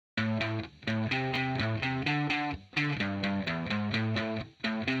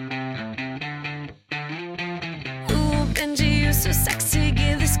so sexy,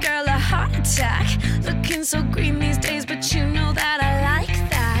 give this girl a heart attack. Looking so green these days, but you know that I like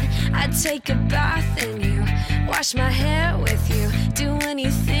that. I'd take a bath in you, wash my hair with you, do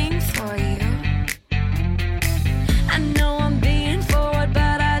anything for you. I know I'm being forward,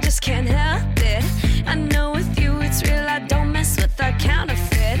 but I just can't help it. I know with you it's real, I don't mess with the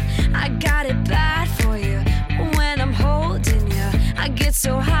counterfeit. I got it bad for you, when I'm holding you, I get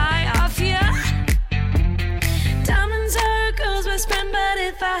so high off you. Diamonds are a girl's best friend, but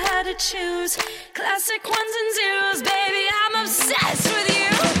if I had to choose, classic ones and zeros, baby, I'm obsessed with you.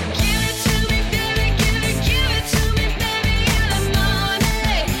 Give it to me, baby, give it to me, baby, yeah, the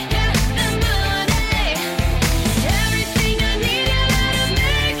money, yeah, the money. Everything I need, yeah, that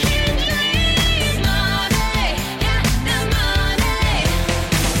American dream. Money, yeah, the money.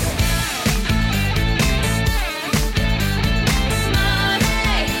 Money,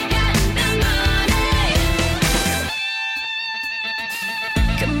 yeah, the money.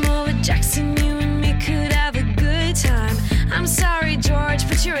 Come over, Jackson, you and me could have a good time. I'm sorry, George,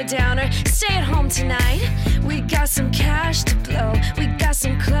 but you're a downer. Stay at home tonight. We got some cash to blow, we got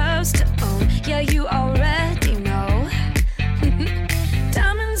some clubs to own. Yeah, you already know.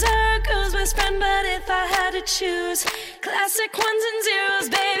 Diamonds are a girl's best friend, but if I had to choose, classic ones and zeros,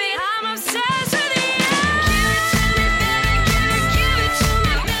 baby, I'm obsessed with you. Give it to me, baby, give it to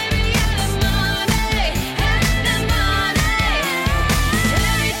me, baby, yeah, the money, yeah, the money.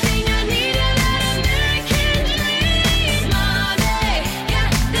 Everything I need, yeah, that American dream. Money, yeah,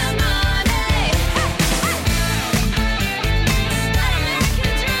 the money. That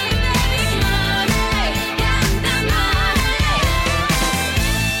American dream, baby. Money, yeah, the money.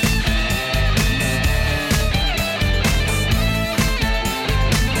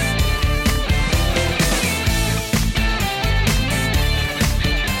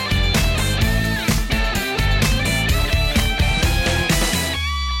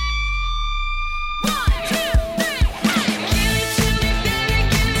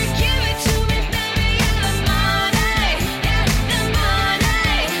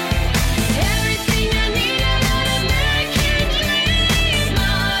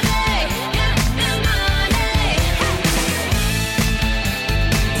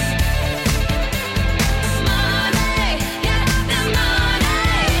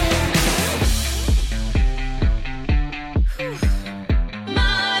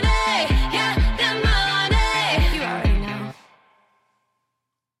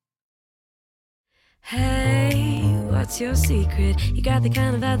 Hey, what's your secret? You got the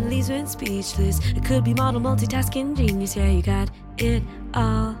kind of vibe that leaves me speechless. It could be model, multitasking genius. Yeah, you got it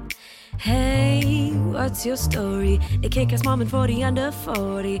all. Hey, what's your story? A kick-ass mom and 40 under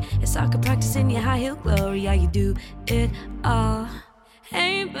 40. It's soccer practice in your high heel glory. Yeah, you do it all.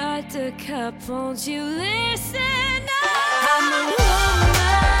 Hey, but the cup, won't you listen up? I'm a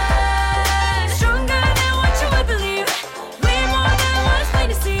woman, stronger than what you would believe. Way more than what's plain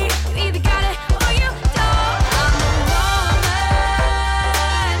to see. You either got it or you don't. I'm a woman,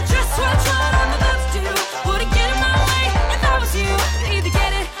 just watch what I'm about to do. Wouldn't get in my way if I was you. You either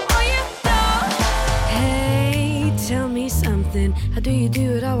get it or you don't. Hey, tell me something. How do you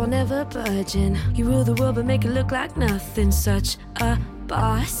do it all while never budging? You rule the world but make it look like nothing. Such a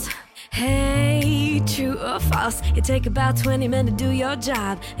boss. Hey, true or false? It take about 20 men to do your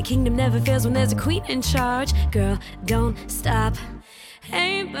job. A kingdom never fails when there's a queen in charge. Girl, don't stop.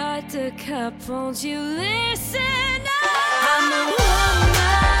 Hey, buttercup, won't you listen up? I'm a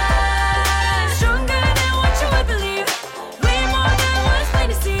woman, stronger than what you would believe. Way more than what's plain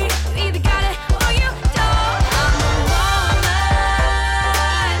to see. You either got it or you don't. I'm a woman,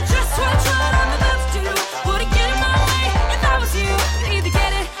 just watch what I'm about to do. Wouldn't get in my way if I was you. You either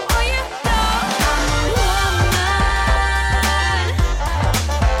get it or you don't. I'm a woman.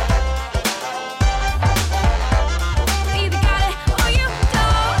 You either got it or you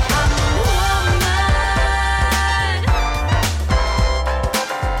don't. I'm a woman.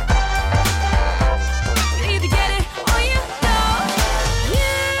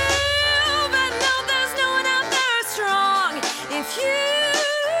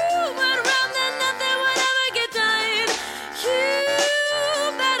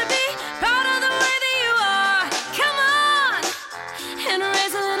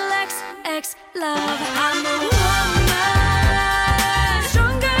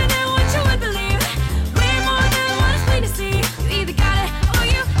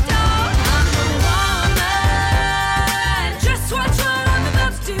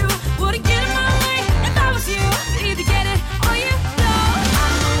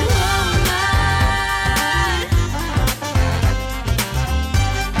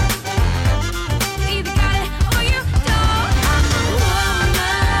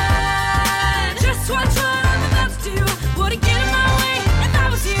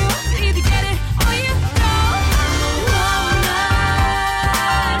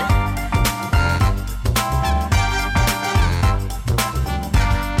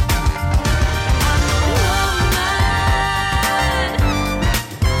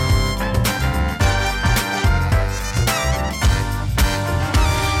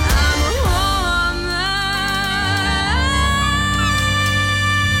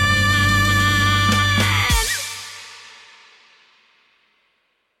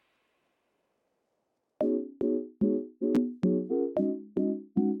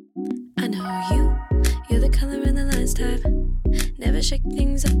 know you're the color in the lines type. Never shake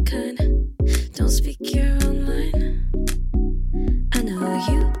things up kind. Don't speak your own mind. I know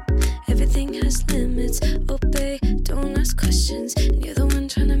you, everything has limits. Obey, don't ask questions. And you're the one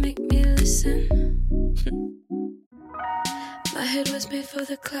trying to make me listen. My head was made for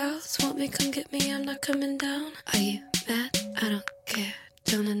the clouds. Want me, come get me, I'm not coming down. Are you mad? I don't care.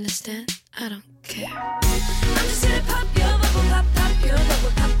 Don't understand? I don't care. I'm just here to pop your bubble, pop, pop your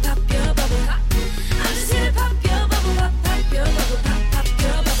bubble, pop, pop your bubble, pop. I'm just here to pop your bubble, pop, pop your bubble, pop, pop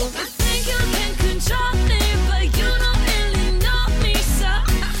your bubble, pop. You think you can control me, but you don't really know me, so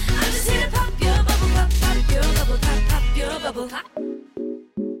I'm just here to pop your bubble, pop, pop your bubble, pop, pop your bubble, pop.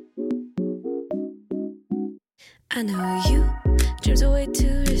 I know you, dreams are way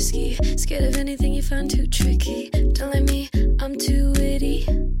too risky. Scared of anything you find too tricky. Don't let me, I'm too witty.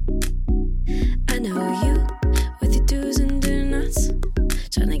 I know you, with your do's and do nots,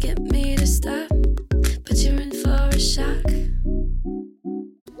 trying to get me to stop, but you're in for a shock.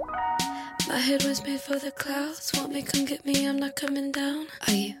 My head was made for the clouds. Want me, come get me, I'm not coming down.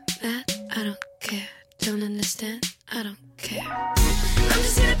 Are you mad? I don't care. Don't understand? I don't care. I'm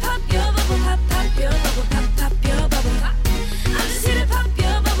just here to pop your bubble, pop, pop your bubble, pop, pop your bubble, pop. I'm just here to pop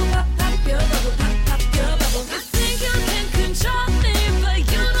your bubble, pop, pop your bubble, pop, pop your bubble, pop. You think you can control me, but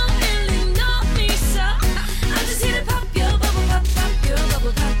you don't really know me, so I'm just here to pop your bubble, pop, pop your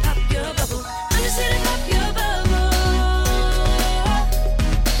bubble, pop, pop your bubble. I'm just here to pop your bubble.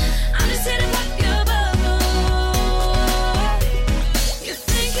 I'm just here to pop your bubble. You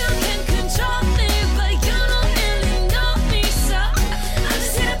think you can control me, but you don't really know me, so I'm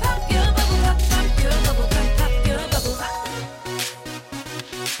just here to pop your bubble, pop, pop your bubble, pop, pop your bubble, pop.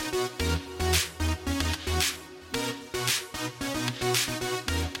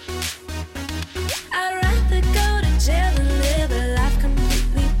 I'd rather go to jail and live a life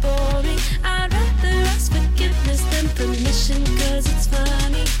completely boring. I'd rather ask forgiveness than permission, cause it's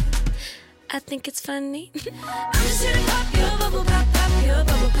funny. I think it's funny. I'm just here to pop your bubble, pop, pop your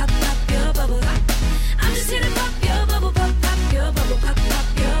bubble, pop, pop your bubble, pop. I'm just here to pop your bubble, pop, pop your bubble, pop, pop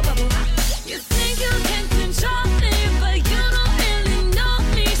your bubble, pop. You think you can control me, but you don't really know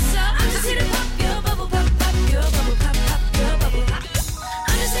me, so I'm just here to pop your bubble, pop, pop your bubble, pop, pop your bubble, pop.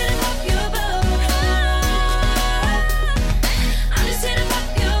 I'm just here to pop your bubble. I'm just here to pop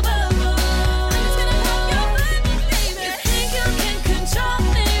your bubble. I'm just gonna pop your bubble, baby. You think you can control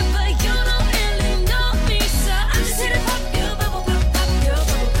me, but you don't really know me, so I'm just here to pop your bubble, pop, pop your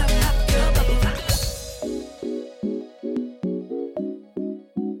bubble, pop, pop your bubble, pop.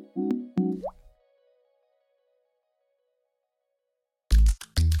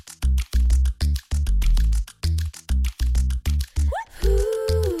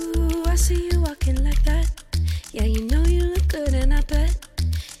 Ooh, I see you walking like that. Yeah, you know you look good, and I bet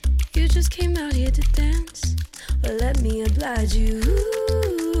you just came out here to dance. Well, let me oblige you.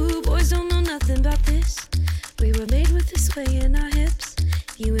 Ooh, boys don't know nothing about this. We were made with this sway in our hips.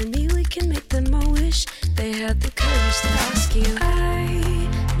 You and me, we can make them all wish they had the courage to ask you. I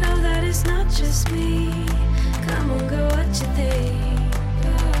know that it's not just me. Come on, girl, what you think?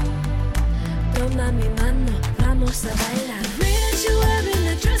 Toma mi mano, vamos a bailar. That you're wearing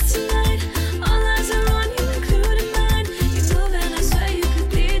a dress tonight. All eyes are on you, including mine. You move and I swear you could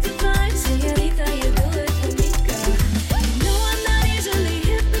be divine. Señorita, you do it for me, girl. You know I'm not easily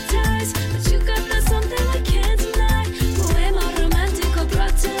hypnotized, but you got that something I can't deny. Poema romántico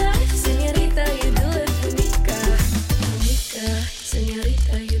brought to life. Señorita, you do it for me, girl. For me, girl.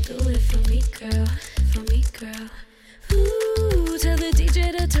 Señorita, you do it for me, girl. For me, girl. Ooh, tell the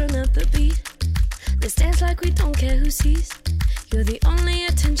DJ to turn up the beat. Let's dance like we don't care who sees. You're the only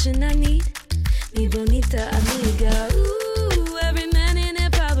attention I need. Mi bonita amiga. Ooh, every man in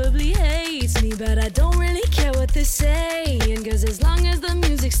it probably hates me, but I don't really care what they're saying, cause as long as the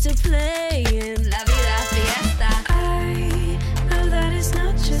music's still playing, la vida fiesta. I know that it's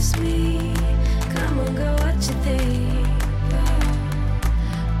not just me. Come on, girl, what you think?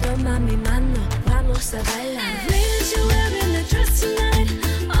 Toma mi mano, vamos a bailar. That you're wearing a dress tonight.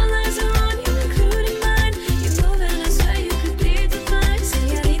 All eyes are on you, including mine. You move and I swear you could be divine.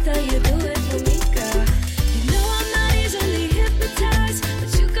 Señorita, you do it for me, girl. You know I'm not easily hypnotized, but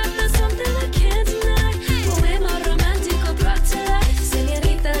you got that something I can't deny. Poema romántico brought to life.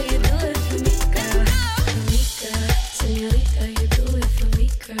 Señorita, you do it for me, girl. For me, girl. Señorita, you do it for me,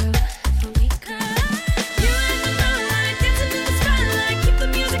 girl. For me, girl. You and the moonlight dancing in the spotlight. Keep the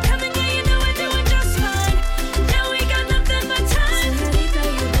music coming, yeah, you know we're doing just fine.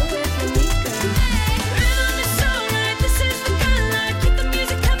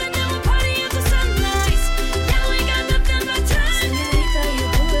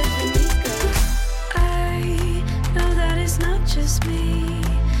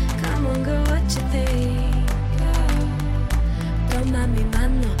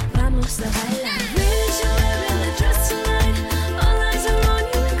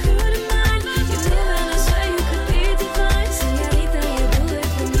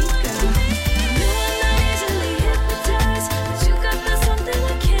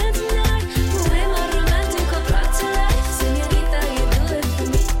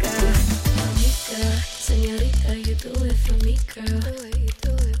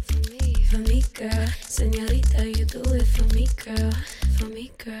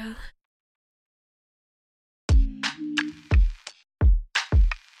 me, girl.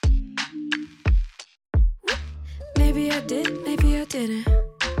 Maybe I did, maybe I didn't.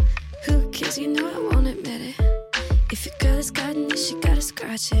 Who cares, you know I won't admit it. If your girl has gotten it, she gotta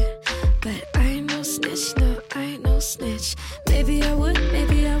scratch it. But I ain't no snitch, no, I ain't no snitch. Maybe I would,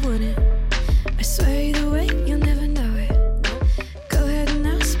 maybe I wouldn't. I swear either way, you'll never know it. Go ahead and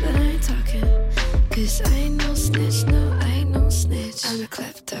ask, but I ain't talking. Cause I ain't no snitch, no, I ain't no snitch. I'm a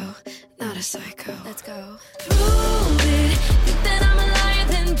klepto, not a psycho. Let's go. Prove it. Think that I'm a liar,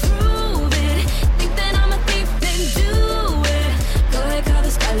 then prove it. Think that I'm a thief, then do it. Go ahead, call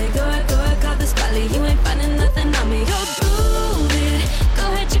the Scully, go ahead, call the Scully. You ain't finding nothing on me. Yo, prove it. Go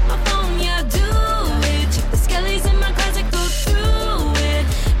ahead, check my phone, yeah, do it. Check the skellies in my closet, go through it.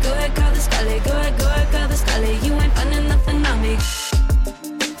 Go ahead, call the Scully, go ahead, call the Scully. You ain't finding nothing on me.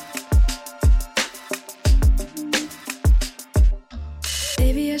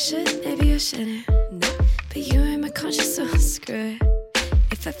 Maybe I should, maybe I shouldn't. But you ain't my conscience, so screw it.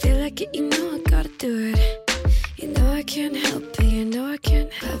 If I feel like it, you know I gotta do it. You know I can't help it, you know I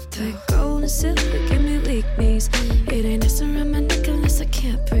can't help it. Like gold and silver, give me weak knees. It ain't us around my neck unless I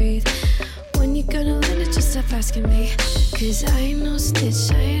can't breathe. When you gonna let it, just stop asking me. Cause I ain't no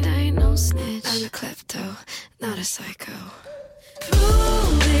snitch, I ain't no snitch. I'm a klepto, not a psycho.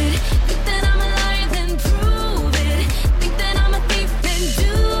 Prove it. Think that I'm a liar, then prove it. Think that I'm a thief, then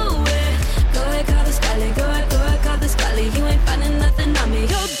do it. Go ahead, call the Scully, go ahead, call the Scully. You ain't finding nothing on me.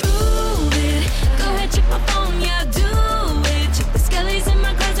 Yo, prove it. Go ahead, check my phone, yeah, do it. Check the skellies in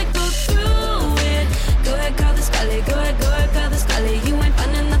my closet, go through it. Go ahead, call the Scully, go ahead, call the Scully. You ain't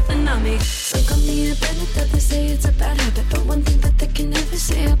finding nothing on me. Some call me a bandit, that they say it's a bad habit. But one thing that they can never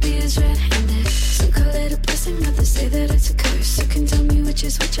say, I'll be is red-handed. Some call it a blessing, others say that it's a curse. You can tell me which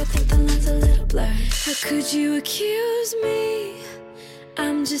is which, I think the line's a little blurred. How could you accuse me?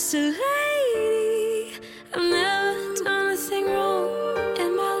 I'm just a lady. I've never done a thing wrong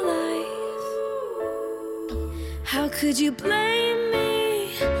in my life. How could you blame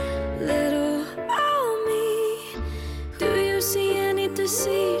me, little old me? Do you see any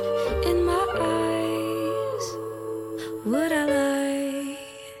deceit in my eyes? Would I lie?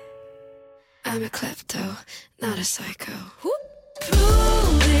 I'm a klepto, not a psycho.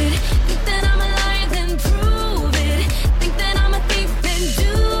 Prove it. Think that I'm a liar, then prove it. Think that I'm a thief, then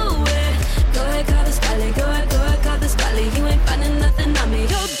do it. Go ahead, call the Scully, go ahead, call the Scully. You ain't finding nothing on me.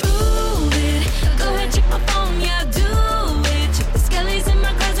 Yo, prove it. Go ahead, check my phone, yeah, do it. Check the skellies in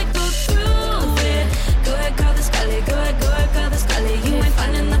my closet, go through it. Go ahead, call the Scully, go ahead, call the Scully. You ain't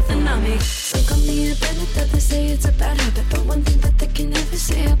finding nothing on me. Some call me a bandit, that they say it's a bad habit. But one thing that they can never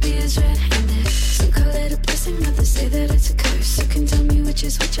say, I'll be is red-handed. Some call it a blessing, others say that it's a curse. You can tell me which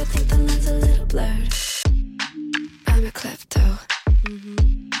is which, I think the line's a little blurred. I'm a klepto,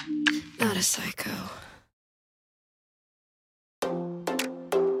 not a psycho.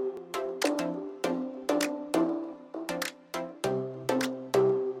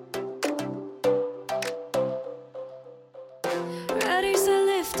 Ready to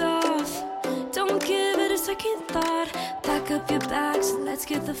lift off, don't give it a second thought. Pack up your bags and let's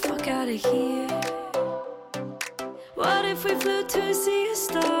get the fuck out of here. What if we flew to see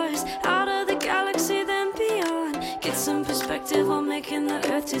stars, out of the galaxy then beyond? Get some perspective on making the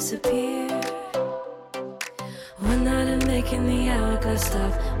earth disappear. One night of making the hourglass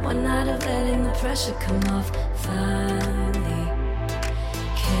stop, one night of letting the pressure come off. Finally,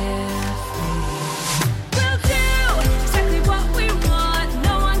 carefree. We'll do exactly what we want.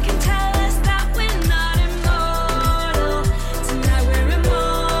 No one can tell us that we're not immortal. Tonight we're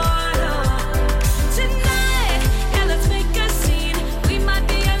immortal. Tonight, yeah, let's make a scene. We might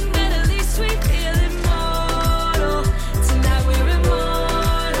be young, but at least we feel immortal. Tonight we're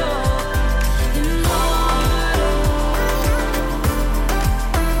immortal. Immortal.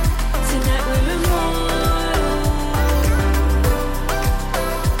 Tonight we're immortal.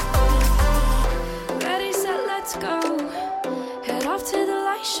 Ready, set, let's go. Head off to the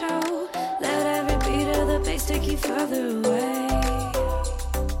light show. Let every beat of the bass take you further away.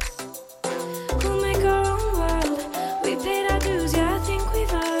 We'll make our own world. We paid our dues, yeah, I think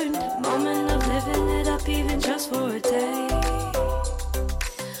we've earned a moment of living it up, even just for a day.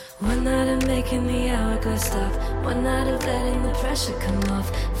 One night of making the hourglass stop, one night of letting the pressure come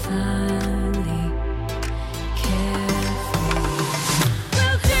off. Finally, carefree.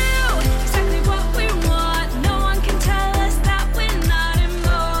 We'll do exactly what we want. No one can tell us that we're not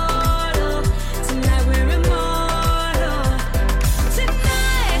immortal. Tonight we're immortal.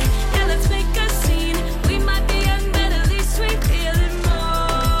 Tonight, yeah, let's make a scene. We might be young, but at least we feel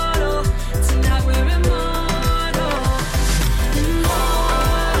immortal. Tonight we're immortal. Immortal.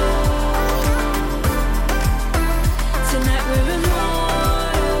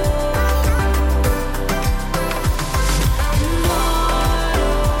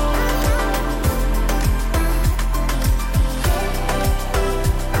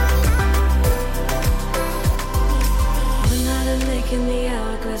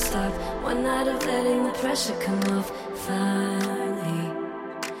 should come off finally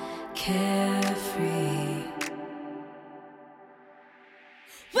carefree.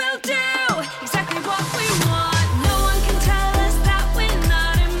 We'll do exactly what we want. No one can tell us that we're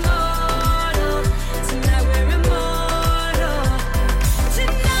not immortal. Tonight we're immortal.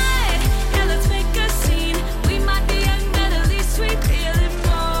 Tonight, yeah, let's make a scene. We might be young, but at least we feel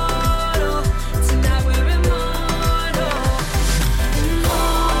immortal. Tonight we're immortal.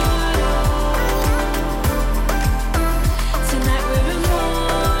 Immortal. Tonight we're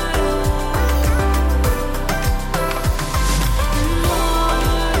immortal.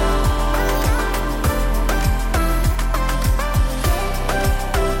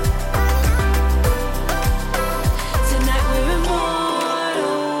 Tonight we're immortal.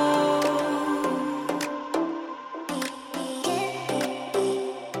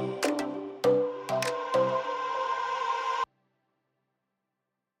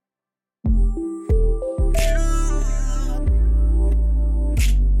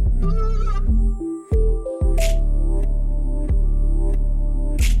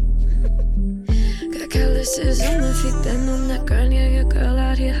 Got calluses on my feet, been on that grind, yeah, your girl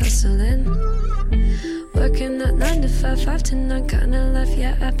out here hustling. Working that 9 to 5, 5 to 9 kind of life,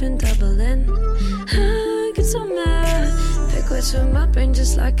 yeah, I've been doubling. I get so mad, pick which of my brain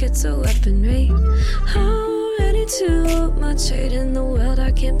just like it's a weaponry. Already too much hate in the world,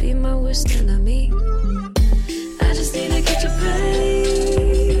 I can't be my worst enemy. I just need to catch a break,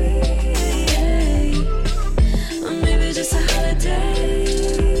 or maybe just a holiday.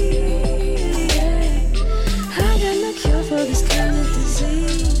 I got no cure for this kind of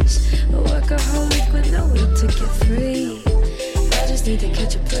disease, a workaholic with no will to get free. I just need to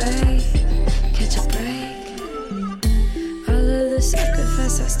catch a break, catch a break. All of the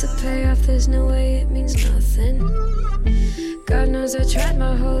sacrifice has to pay off, there's no way it means nothing. God knows I tried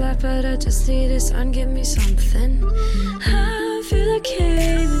my whole life, but I just need a sign, give me something. I feel like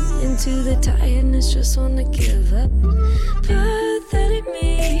caving into the tiredness, just wanna give up. But that ain't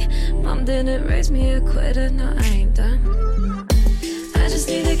me, mom didn't raise me a quitter, no I ain't done. I just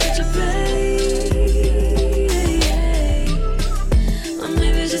need to catch a break, or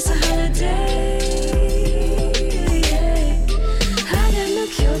maybe just a holiday. I got no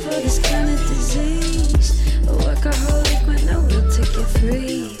cure for this kind of disease, a workaholic with no will to get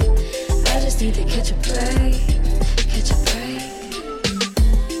free. I just need to catch a break, catch a break.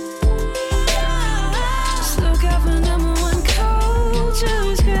 Just look out for #1 culture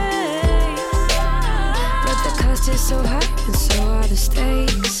is great, but the cost is so high and so are the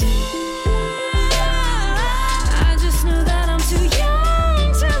stakes. I just know that I'm too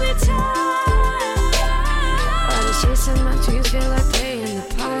young to be tired. While the chasing my dreams feel like paying the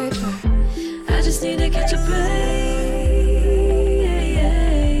piper. I just need to catch a break,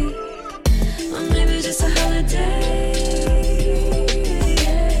 or maybe just a holiday.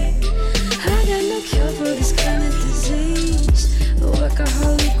 I got no cure for this kind of disease, a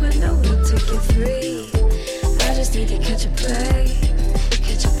workaholic with no will to get free. I just need to catch a break,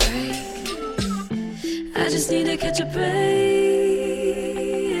 catch a break. I just need to catch a break,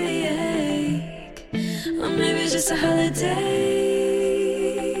 or maybe just a holiday.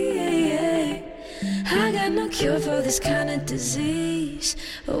 I got no cure for this kind of disease,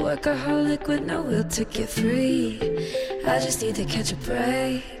 a workaholic with no will to get free. I just need to catch a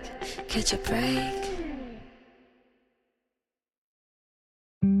break, catch a break.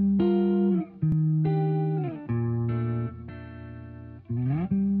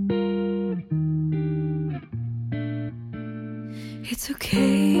 It's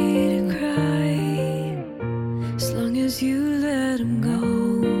okay to cry, as long as you let him go.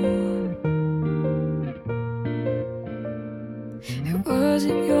 It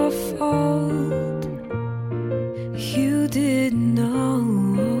wasn't your fault, you didn't know.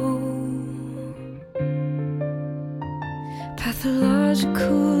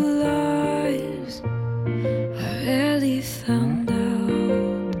 Pathological lies are rarely found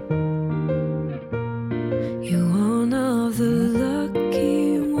out. You're one of the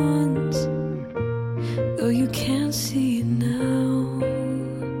lucky ones, though you can't see it now.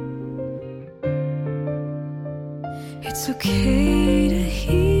 It's okay to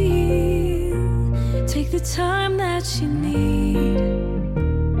heal, take the time that you need.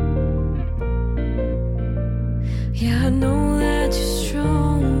 Yeah, I know that you're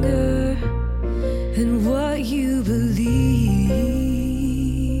stronger than what you believe.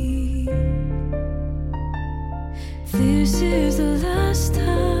 This is the last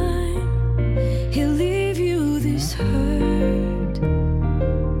time he'll leave you this hurt.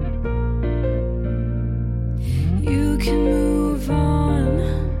 You can move on,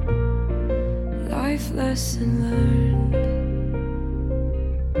 life lesson learned.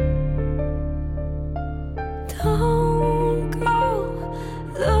 Don't go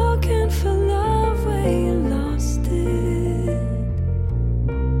looking for love where you lost it.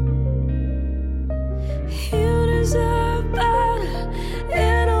 You deserve better,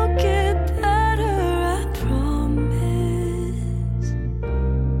 it'll get better, I promise.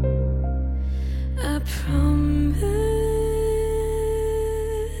 I promise.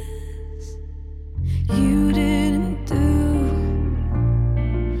 You didn't do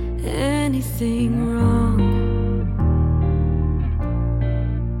anything wrong.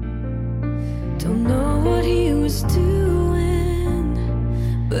 Don't know what he was doing,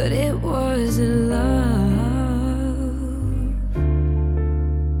 but it wasn't love.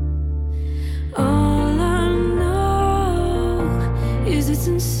 All I know is it's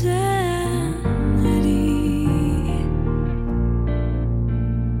insanity,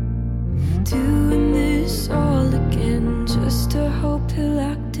 doing this all again just to hope he'll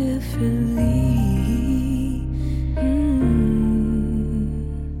act differently.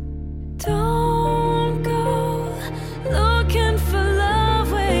 Don't go looking for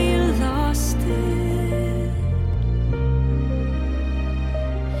love where you lost it.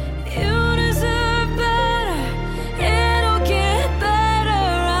 You deserve better, it'll get better,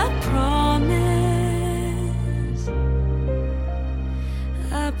 I promise.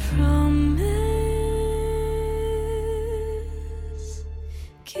 I promise.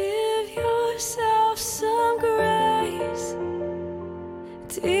 Give yourself some grace.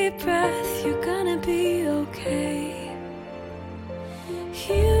 Deep breath, you're gonna be okay.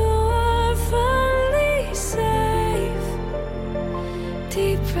 You are finally safe.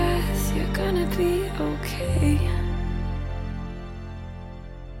 Deep breath, you're gonna be okay.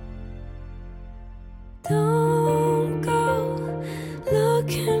 Don't go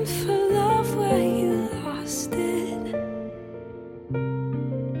looking for love where you lost it.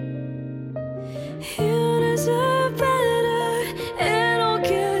 You deserve better, it'll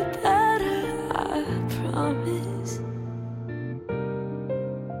get better, I promise.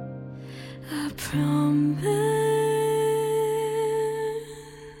 I promise.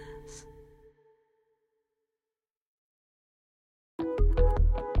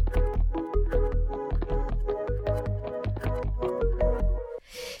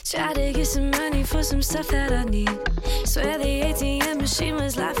 Try to get some money for some stuff that I need. Swear the ATM machine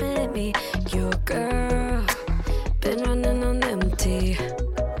was laughing at me. Your girl, been running on empty,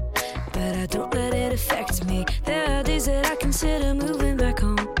 but I don't let it affect me. There are days that I consider moving back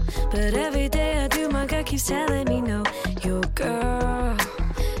home, but every day I do, my gut keeps telling me no. Your girl,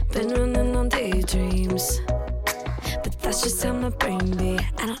 been running on daydreams, but that's just how my brain be.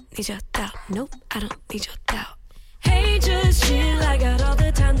 I don't need your doubt, nope, I don't need your doubt. Hey, just chill, I got all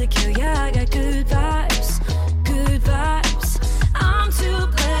the time to kill. Yeah, I got good vibes, good vibes. I'm too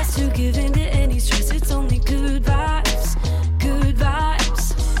blessed to give in to any stress. It's only good vibes, good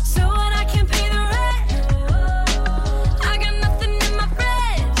vibes. So when I can't pay the rent, I got nothing in my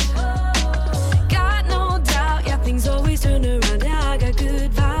fridge. Got no doubt, yeah, things always turn around. Yeah, I got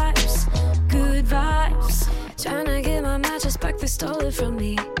good vibes, good vibes. Tryna get my mattress back, they stole it from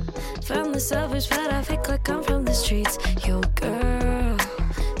me. From the suburbs, but I fake like I'm from the streets. Yo, girl,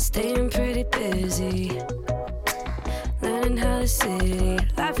 staying pretty busy, learning how to city.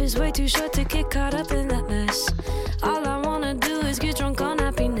 Life is way too short to get caught up in that mess. All I wanna do is get drunk on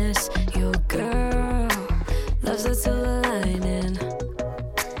happiness. Yo, girl, love's that silver lining.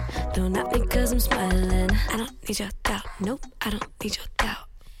 Don't knock me cause I'm smiling. I don't need your doubt, nope, I don't need your doubt.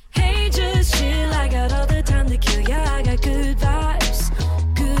 Hey, just chill, I got all the time to kill. Yeah, I got good vibes,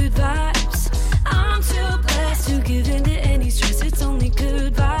 good vibes. I'm too blessed to give in to any stress. It's only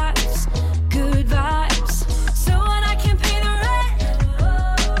good vibes, good vibes. So when I can't pay the rent,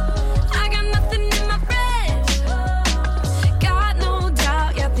 I got nothing in my fridge. Got no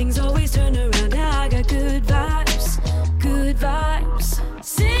doubt, yeah, things always turn around. Yeah, I got good vibes, good vibes.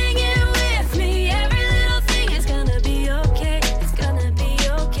 Sing it with me, every little thing is gonna be okay. It's gonna be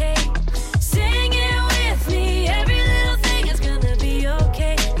okay. Sing it with me, every little thing is gonna be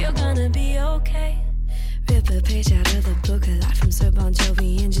okay. You're gonna be okay. Rip a page out of the book, a lot from Sir Bon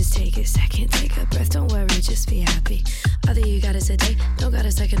Jovi, and just take a second, take a breath, don't worry, just be happy. All that you got is a day, don't got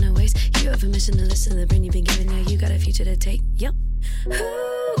a second to waste. You have permission to listen to the brain you've been given, yeah, you got a future to take, yep.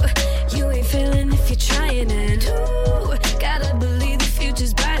 Ooh, you ain't failing if you're trying, and ooh, gotta believe the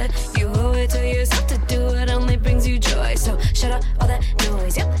future's brighter. You owe it to yourself to do what only brings you joy. So shut up all that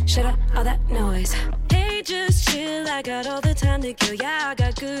noise, yep, shut up all that noise. Hey, just chill, I got all the time to kill. Yeah, I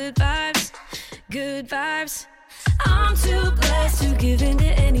got good vibes, good vibes. I'm too blessed to give in to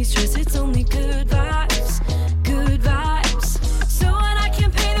any stress. It's only good vibes, good vibes. So when I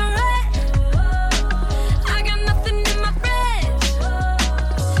can't pay the rent, I got nothing in my fridge.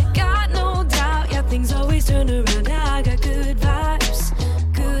 Got no doubt, yeah, things always turn around. Yeah, I got good vibes,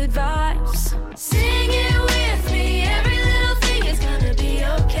 good vibes. Sing it with me, every little thing is gonna be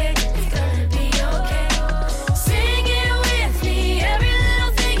okay. It's gonna be okay. Sing it with me, every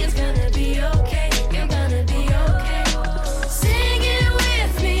little thing is gonna be okay. You're gonna be okay. Sing it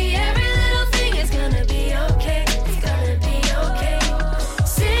with me, every little thing is gonna be okay. It's gonna be okay.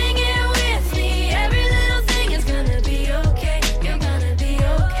 Sing it with me, every little thing is gonna be okay. You're gonna be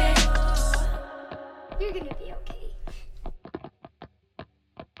okay. You're gonna be okay.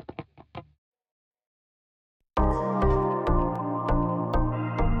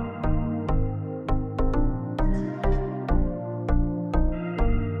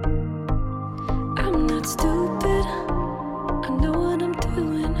 I'm not stupid, I know what I'm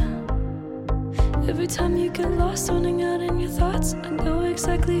doing. Every time you get lost, zoning out in your thoughts, I know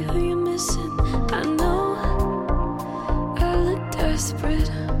exactly who you're missing. I know I look desperate,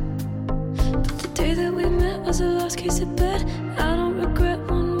 but the day that we met was a lost case of bet. I don't regret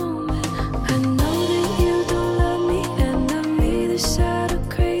one moment. I know that you don't love me, and I'm either sad or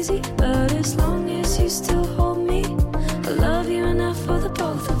crazy, but as long as you still hold me, I love you enough for the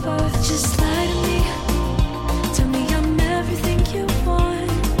both of us. Just lie to me, tell me I'm everything you want,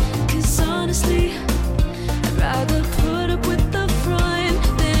 'cause honestly, I'd rather put up with the front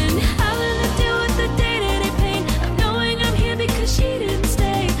than having to deal with the day-to-day pain of knowing I'm here because she didn't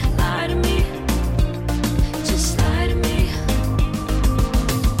stay. Lie to me, just lie to me.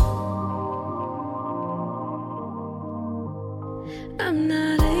 I'm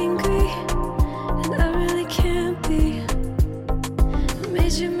not angry, and I really can't be. I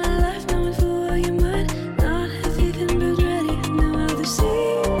made you my life, knowing full well you might not have even been ready. I know how this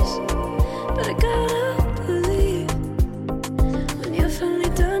seems, but I gotta believe when you're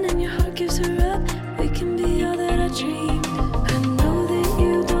finally done and your heart gives her up, we can be all that I dreamed. I know that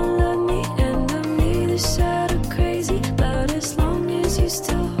you don't love me, and I'm either sad or crazy, but as long as you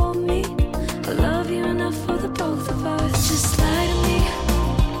still hold me, I love you enough for the both of us. Just lie to me,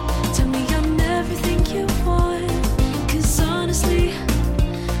 tell me I'm everything you want, 'cause honestly,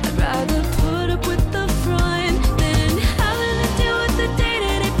 I'd rather put up with the front than having to deal with the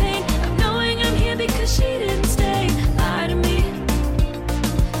day-to-day pain of knowing I'm here because she didn't stay. Lie to me,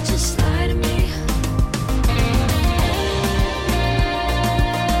 just lie to me.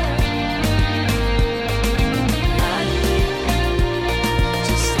 Lie to me,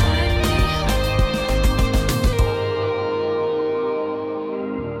 just lie to me.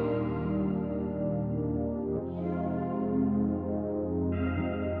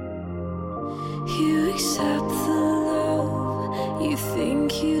 You accept the love you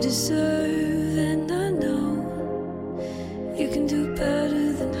think you deserve, and I know you can do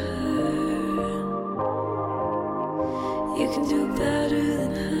better than her. You can do better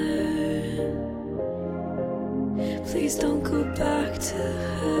than her. Please don't go back to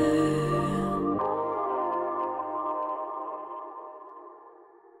her.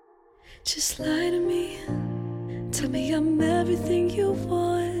 Just lie to me, tell me I'm everything you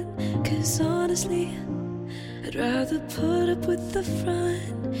want, 'cause honestly, I'd rather put up with the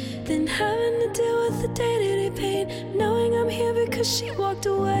front than having to deal with the day-to-day pain, knowing I'm here because she walked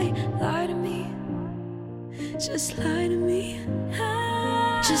away. Lie to me, just lie to me,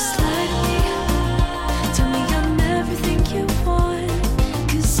 just